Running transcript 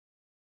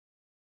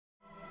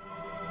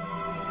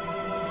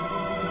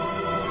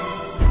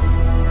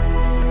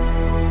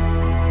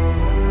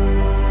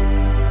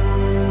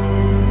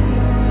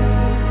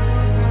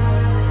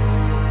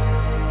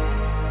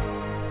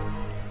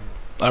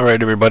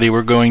Alright everybody,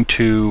 we're going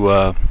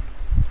to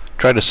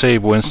try to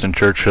save Winston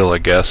Churchill, I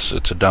guess.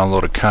 It's a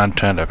downloaded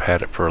content. I've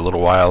had it for a little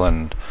while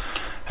and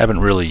haven't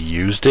really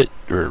used it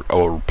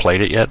or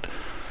played it yet.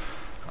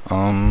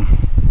 I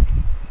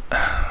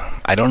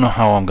don't know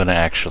how I'm going to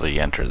actually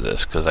enter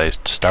this, because I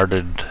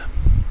started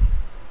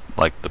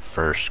like the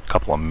first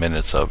couple of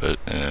minutes of it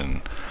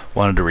and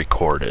wanted to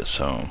record it,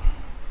 so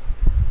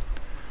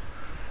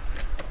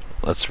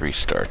let's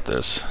restart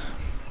this.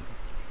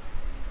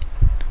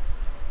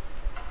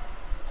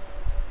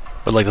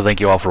 I'd like to thank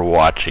you all for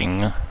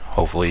watching.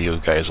 Hopefully you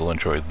guys will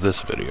enjoy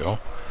this video.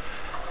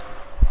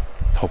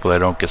 Hopefully I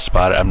don't get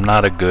spotted. I'm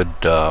not a good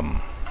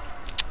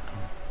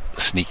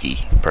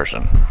sneaky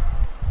person.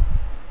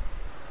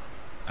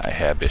 I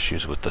have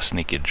issues with the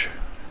sneakage.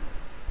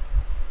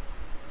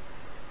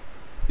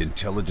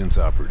 Intelligence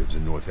operatives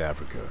in North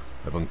Africa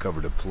have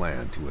uncovered a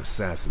plan to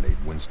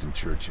assassinate Winston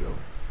Churchill.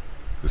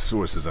 The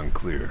source is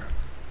unclear,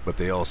 but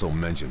they also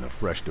mention a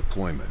fresh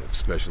deployment of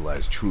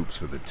specialized troops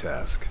for the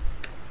task.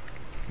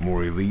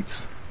 More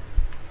elites,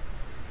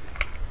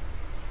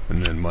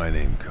 and then my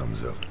name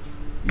comes up.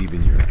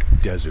 Even your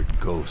desert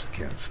ghost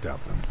can't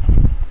stop them.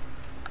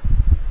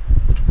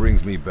 Which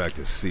brings me back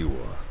to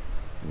Siwa,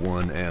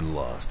 won and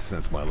lost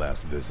since my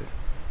last visit,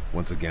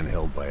 once again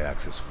held by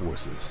Axis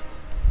forces.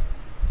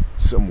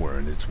 Somewhere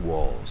in its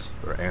walls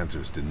are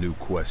answers to new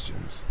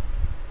questions.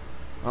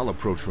 I'll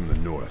approach from the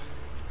north,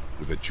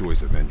 with a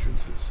choice of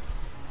entrances.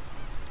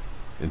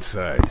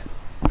 Inside,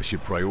 I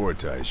should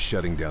prioritize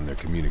shutting down their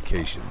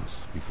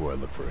communications before I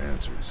look for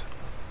answers.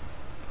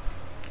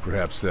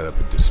 Perhaps set up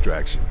a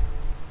distraction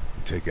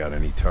and take out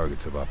any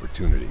targets of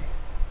opportunity.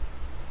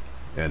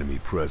 Enemy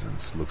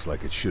presence looks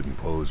like it shouldn't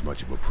pose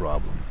much of a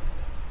problem.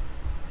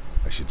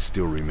 I should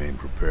still remain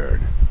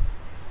prepared.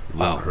 It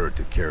won't hurt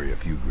to carry a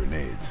few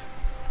grenades.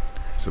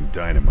 Some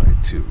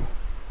dynamite too,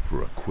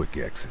 for a quick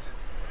exit.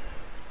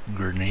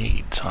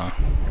 Grenades, huh?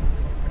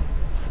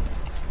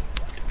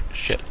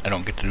 Shit, I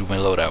don't get to do my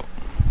loadout.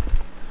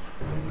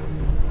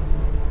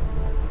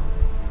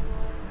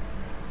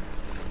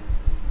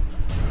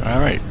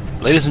 Alright,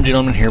 ladies and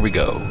gentlemen, here we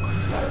go.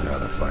 Now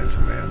to find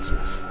some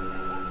answers.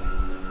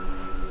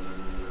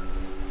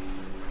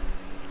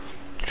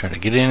 Try to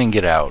get in and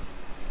get out.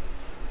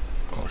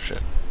 Oh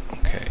shit.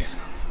 Okay.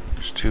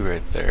 There's two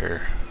right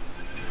there.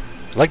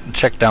 I'd like to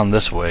check down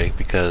this way,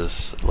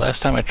 because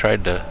last time I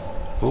tried to...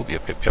 Oh,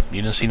 yep.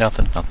 You didn't see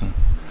nothing.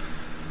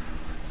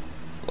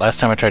 Last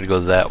time I tried to go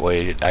that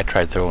way, I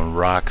tried throwing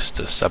rocks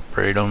to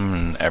separate them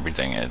and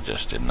everything. It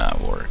just did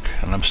not work.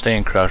 And I'm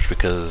staying crouched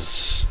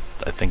because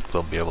I think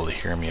they'll be able to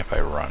hear me if I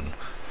run.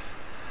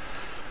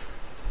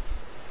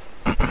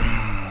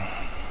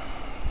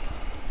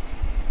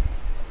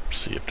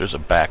 See if there's a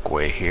back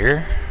way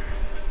here.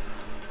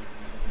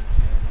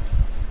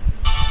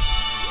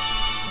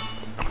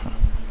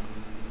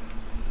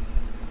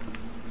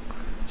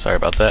 Sorry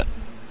about that.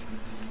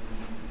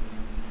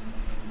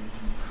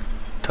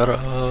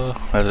 Ta-da!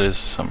 That is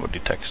somebody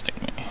texting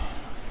me.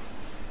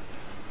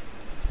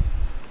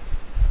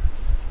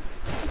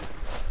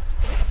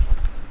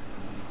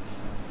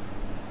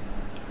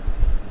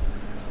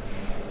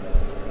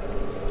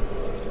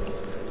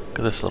 Look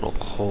at this little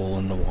hole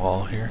in the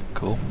wall here.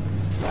 Cool.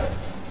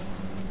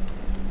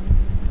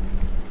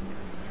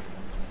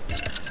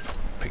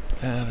 Pick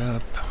that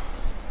up.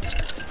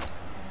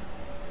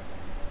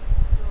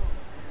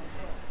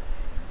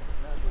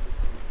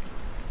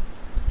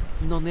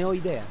 Non ne ho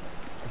idea.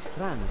 È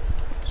strano.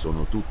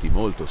 Sono tutti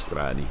molto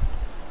strani.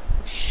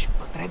 Shh,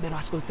 potrebbero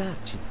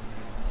ascoltarci.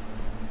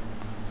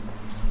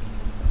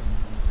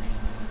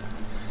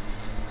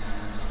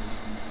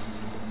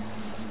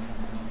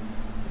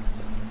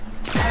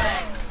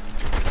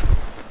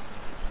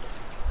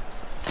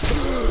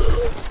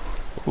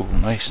 Ooh,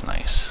 nice.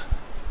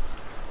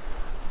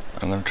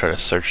 I'm gonna try to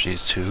search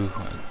these two.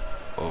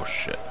 Oh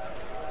shit.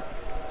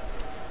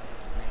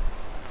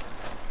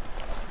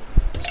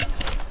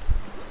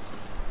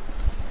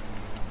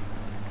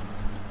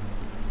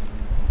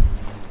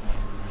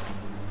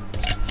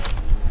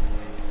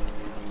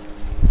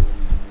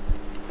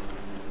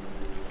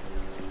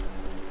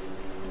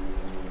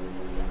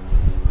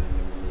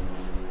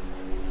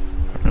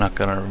 I'm not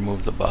gonna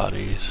remove the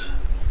bodies.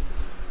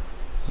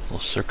 A little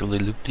circly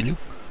loop-de-loop.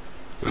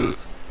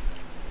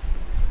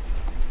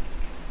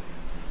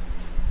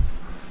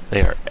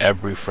 They are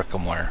every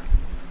frickin' where.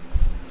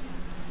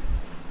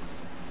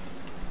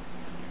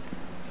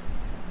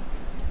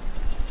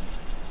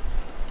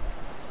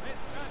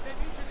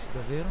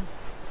 Davvero?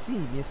 Sì,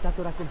 mi è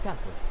stato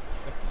raccontato.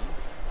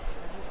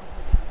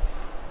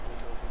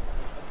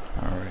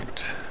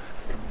 Alright.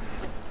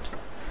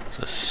 Is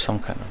this some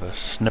kind of a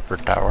snipper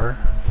tower?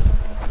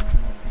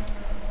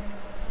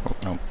 Oh,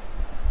 no.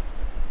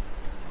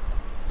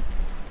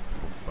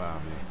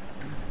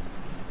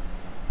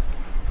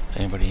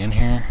 Anybody in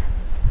here?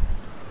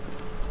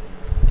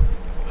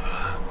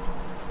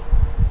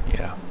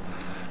 Yeah.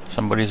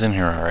 Somebody's in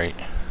here, alright.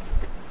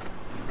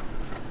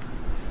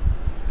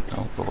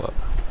 Don't go up.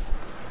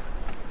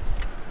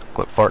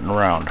 Quit farting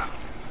around.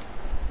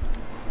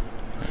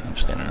 I'm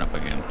standing up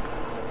again.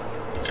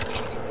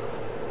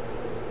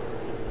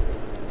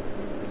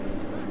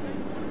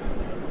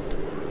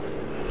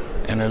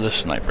 enter the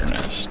sniper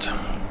nest.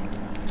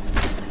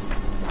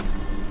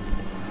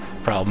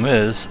 Problem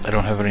is, I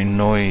don't have any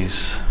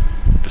noise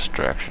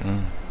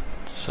distraction,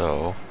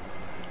 so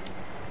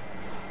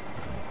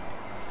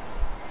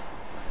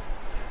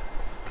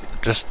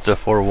just to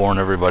forewarn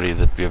everybody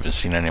that you haven't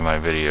seen any of my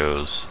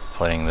videos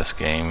playing this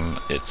game,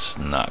 it's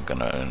not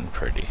gonna end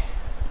pretty.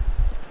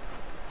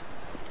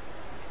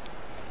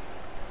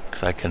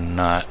 Because I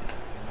cannot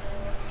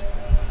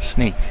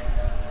sneak.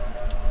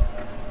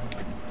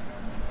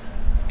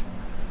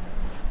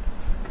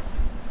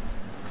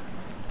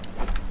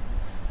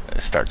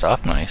 It starts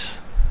off nice.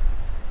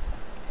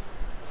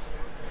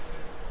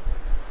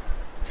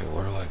 Okay,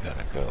 where do I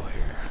gotta go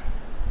here?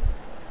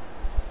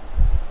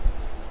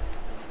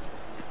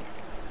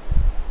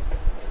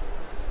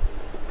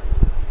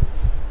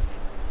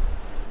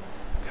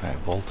 Can I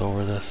vault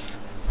over this?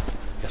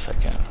 Yes, I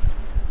can.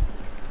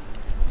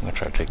 I'm gonna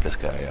try to take this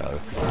guy out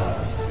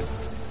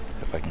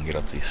if I can get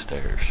up these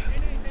stairs.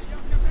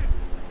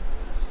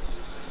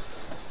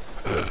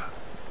 Ugh.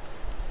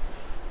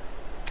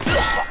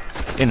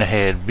 In the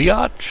head,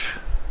 biatch!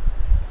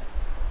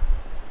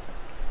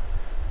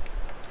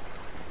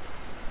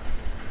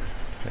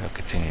 I'll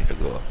continue to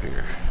go up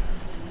here.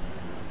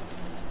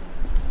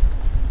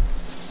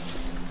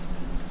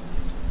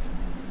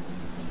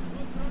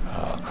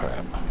 Oh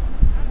crap.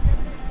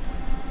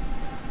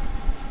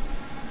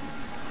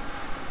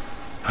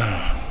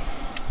 I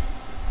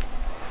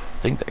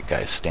think that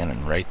guy's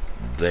standing right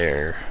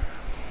there.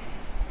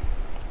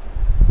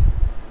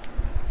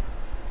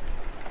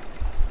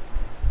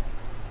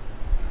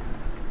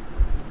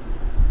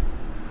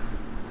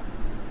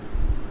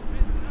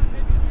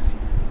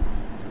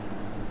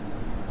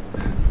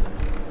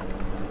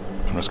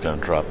 I'm just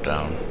gonna drop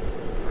down.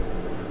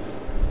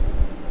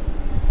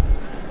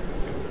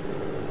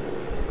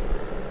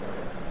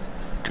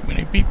 Too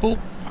many people.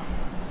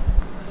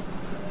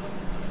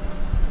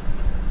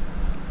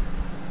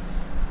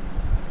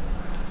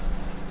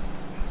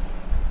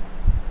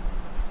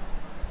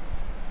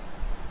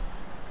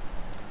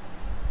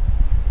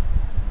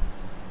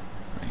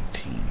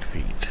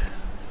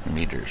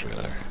 Meters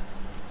rather.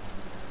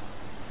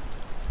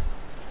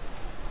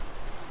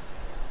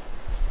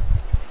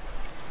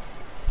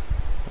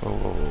 Whoa,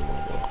 whoa, whoa,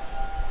 whoa, whoa.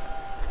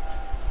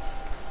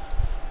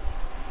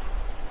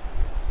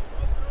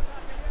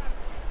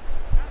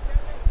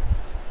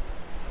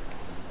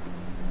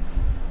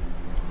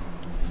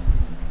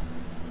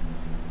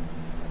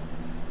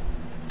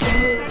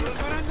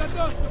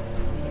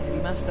 È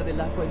rimasta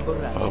dell'acqua in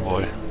borraccia. Oh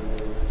boy.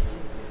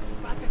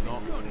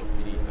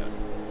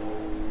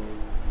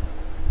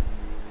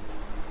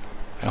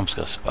 I almost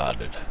got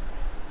spotted.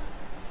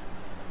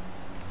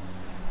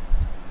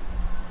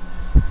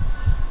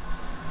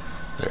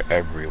 They're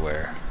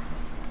everywhere.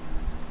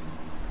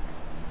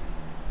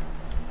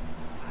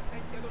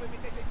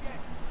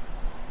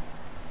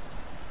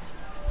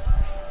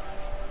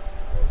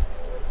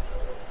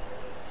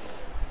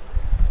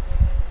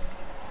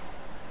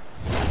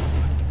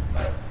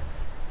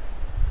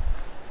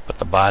 But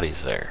the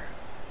body's there.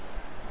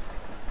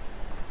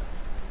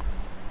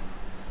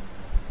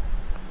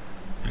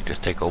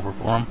 Just take over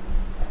for him.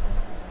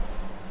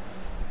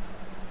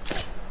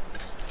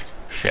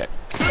 Shit.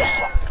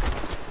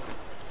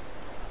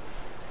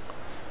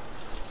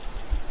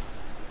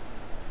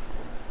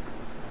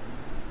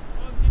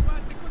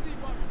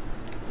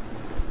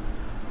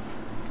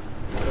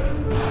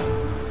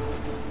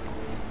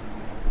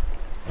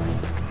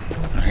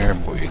 Here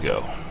we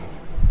go.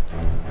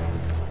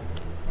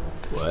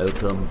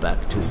 Welcome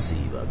back to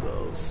Siva,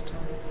 Ghost.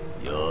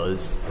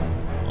 Yours,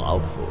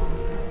 Raubvogel.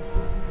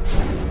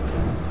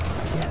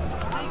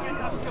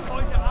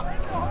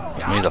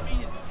 Get me the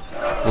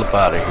flip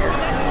out of here.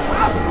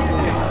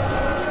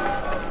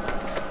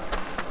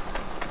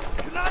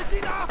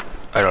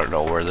 I don't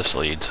know where this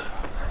leads.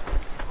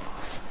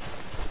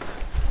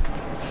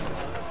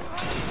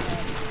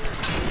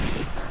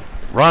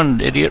 Run,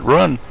 idiot,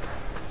 run!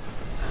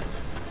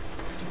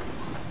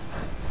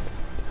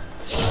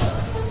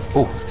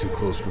 Oh, It's too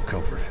close for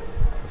comfort.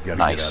 I've got to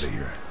Nice. get out of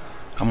here.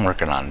 I'm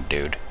working on it,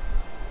 dude.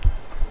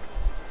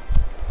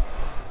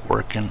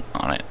 Working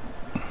on it.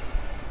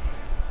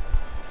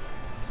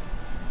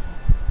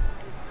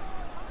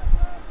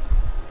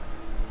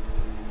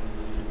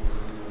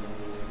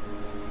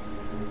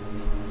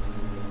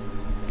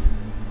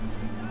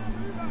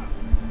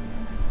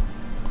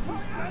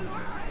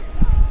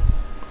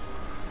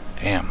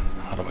 Damn,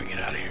 how do I get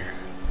out of here?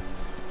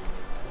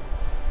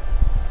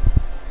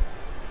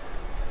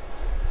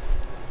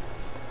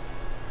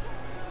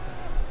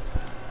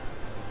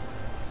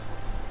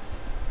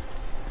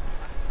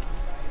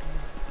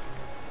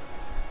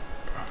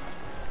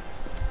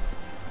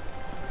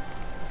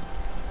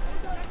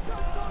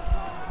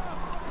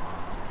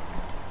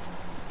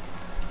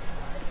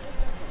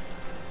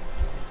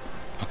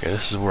 Okay,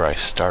 this is where I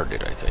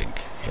started, I think.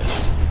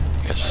 Yes.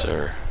 Yes,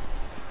 sir.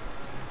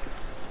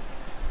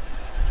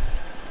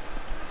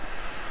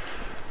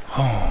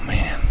 Oh,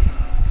 man.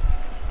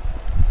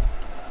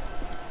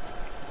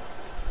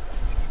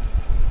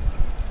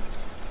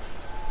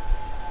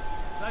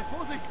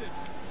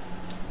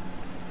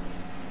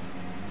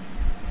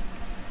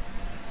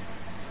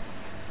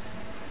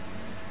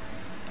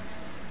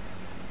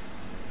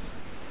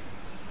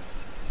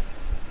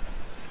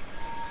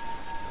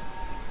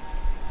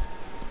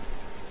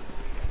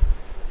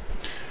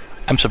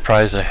 I'm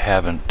surprised I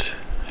haven't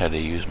had to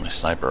use my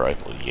sniper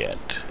rifle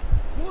yet.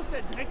 Wo ist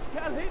der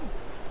Dreckskerl hin?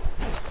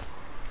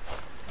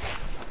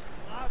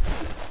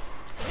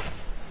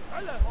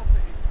 Hölle, hoffe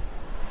ich.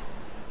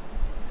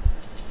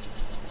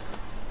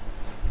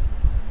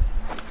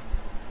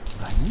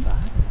 Was war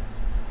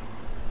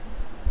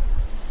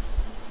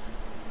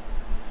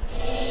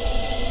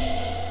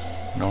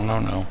das? No, no,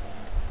 no.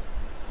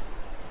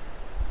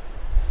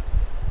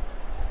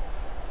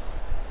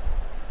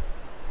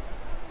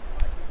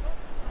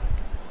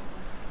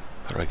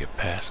 How do I get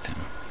past him?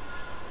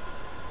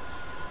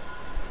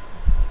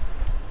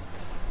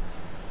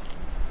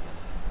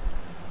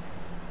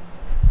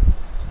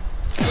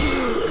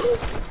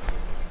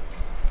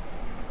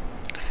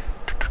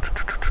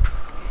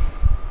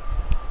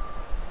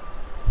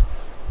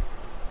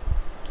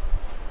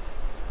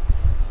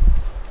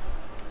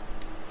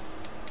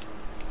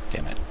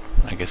 Damn it.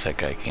 I guess that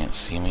guy can't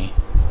see me.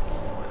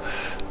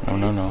 No,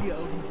 no, no.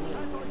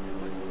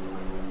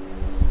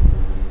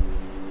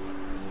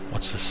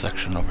 What's this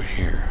section over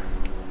here?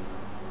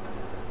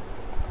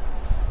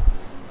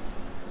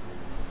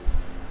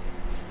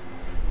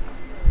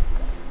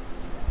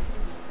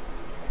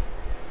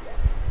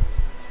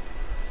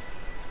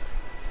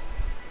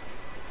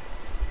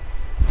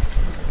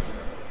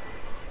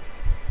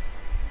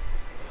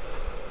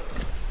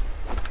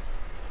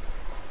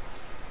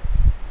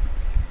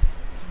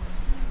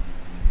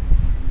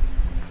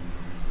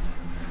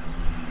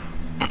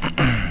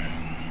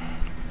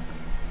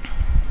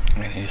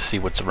 I need to see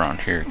what's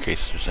around here in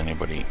case there's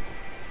anybody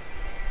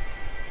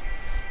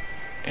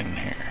in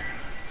here.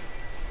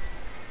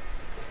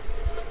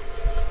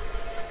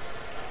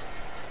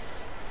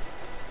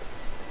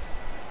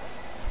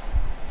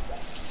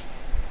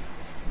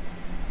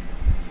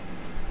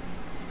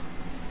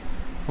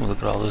 Oh, look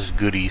at all those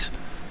goodies.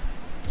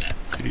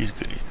 Goodies,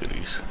 goodies,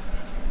 goodies.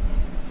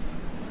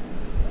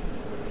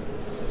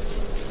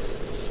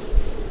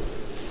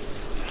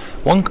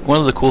 One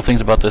of the cool things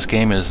about this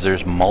game is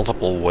there's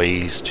multiple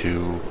ways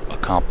to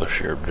accomplish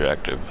your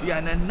objective. Wie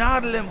eine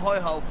Nadel im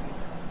Heuhaufen.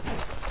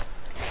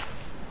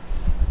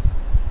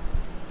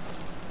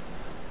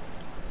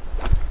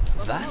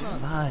 Was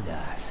war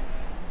das?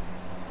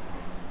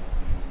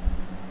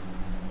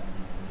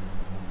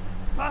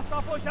 Passt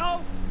auf euch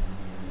auf!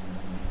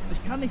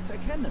 Ich kann nichts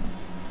erkennen.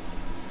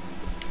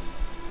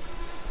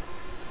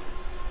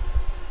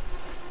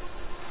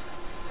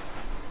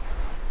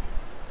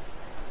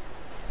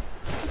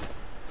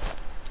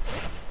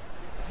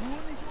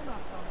 Nur nicht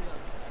unachtsam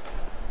werden.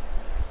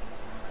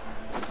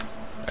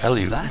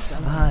 Alley. Was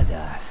war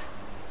das?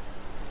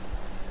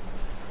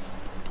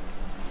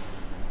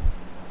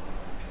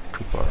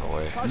 Too far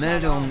away.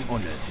 Meldung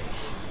unnötig.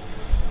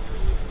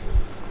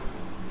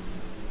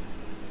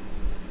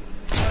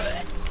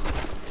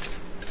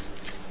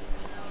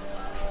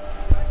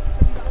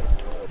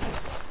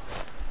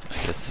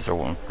 I guess they're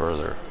one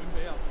further.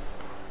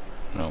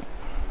 No.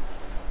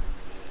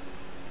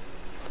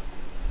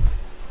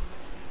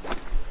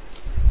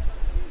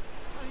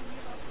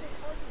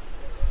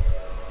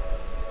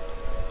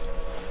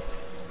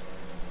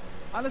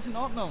 Alles in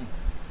Ordnung.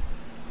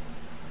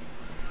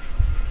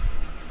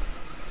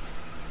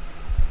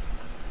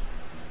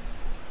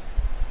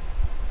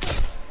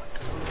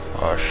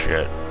 Oh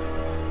shit.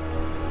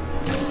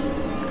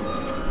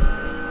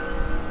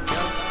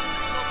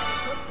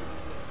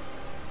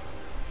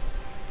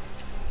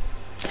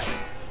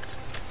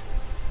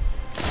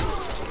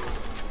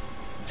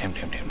 Damn,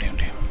 damn, damn, damn,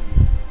 damn.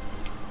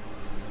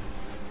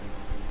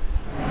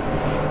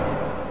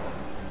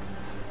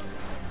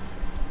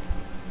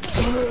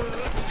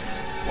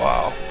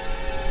 Wow.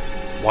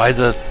 Why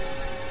the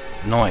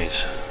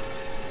noise?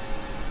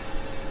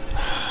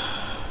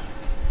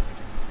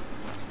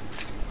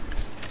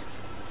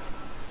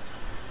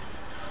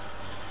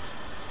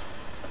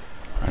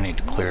 I need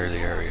to clear the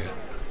area.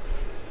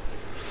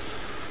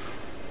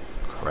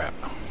 Crap.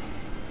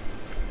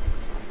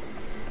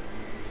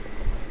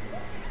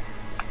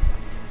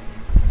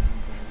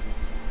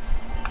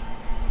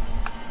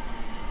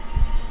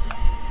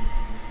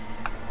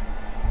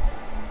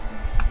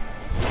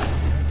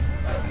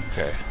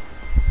 Okay.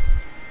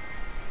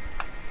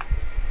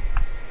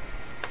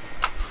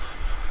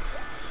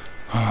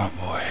 Oh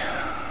boy.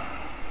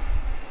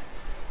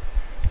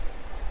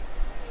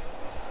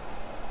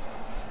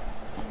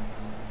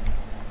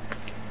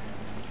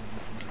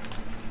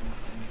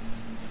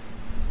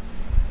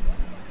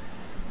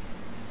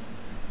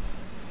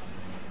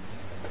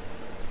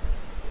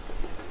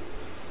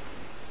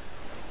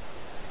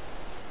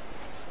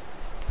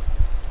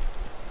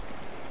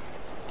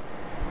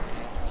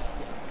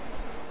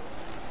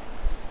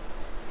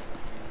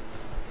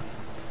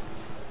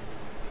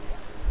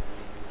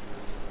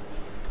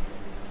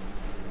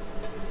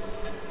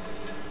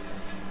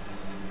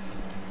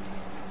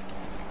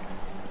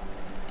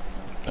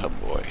 Oh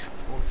boy.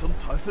 Wo zum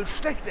Teufel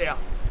steckt er?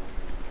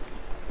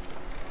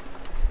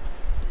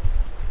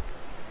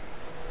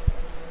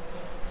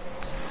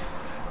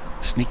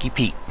 Sneaky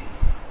Pete.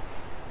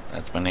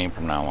 That's my name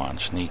from now on.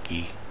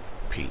 Sneaky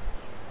Pete.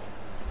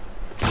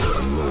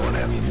 I'm low on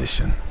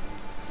ammunition.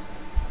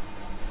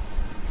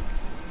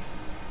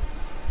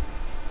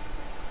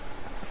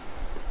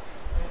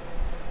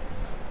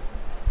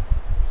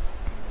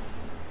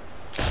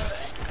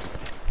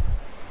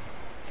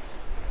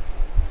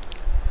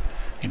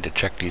 Need to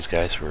check these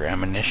guys for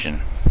ammunition.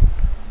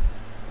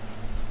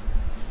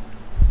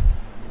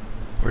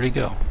 Where'd he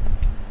go?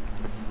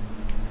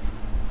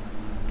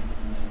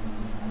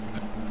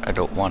 I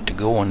don't want to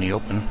go in the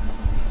open.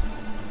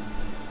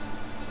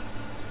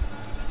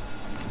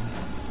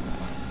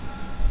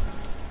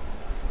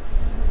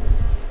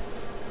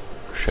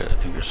 Shit, I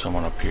think there's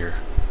someone up here.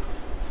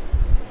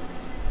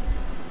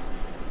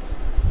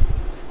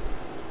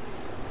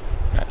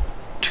 Got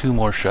 2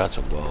 more shots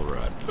of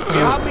Welrod.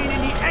 Wir haben ihn in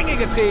die Enge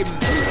getrieben.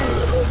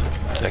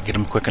 Did I get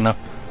him quick enough?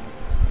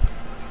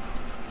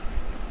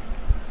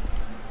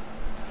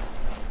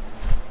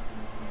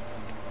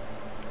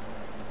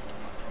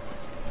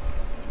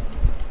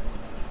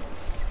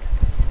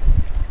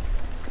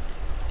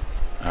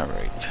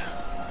 Alright.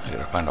 I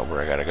gotta find out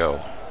where I gotta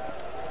go.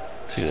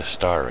 See the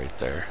star right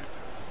there.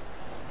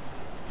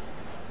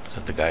 Is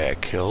that the guy I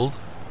killed?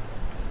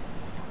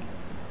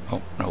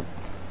 Oh, nope.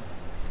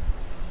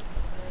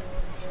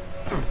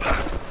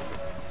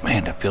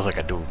 Man, that feels like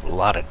I do a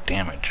lot of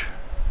damage.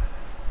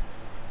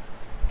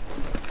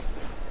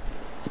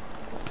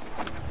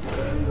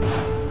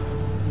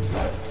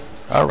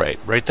 Alright,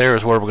 right there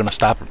is where we're gonna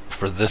stop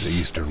for this. The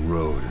Eastern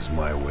Road is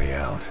my way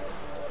out.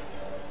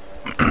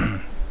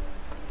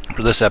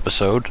 For this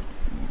episode.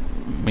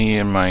 Me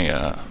and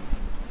my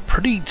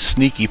pretty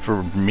sneaky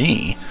for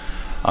me.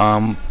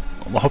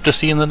 I hope to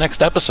see you in the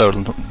next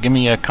episode. Give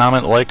me a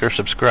comment, like, or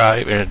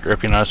subscribe. Or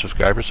if you're not a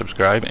subscriber,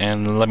 subscribe,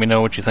 and let me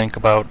know what you think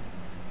about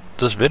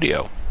this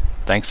video.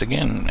 Thanks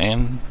again,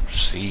 and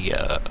see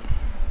ya.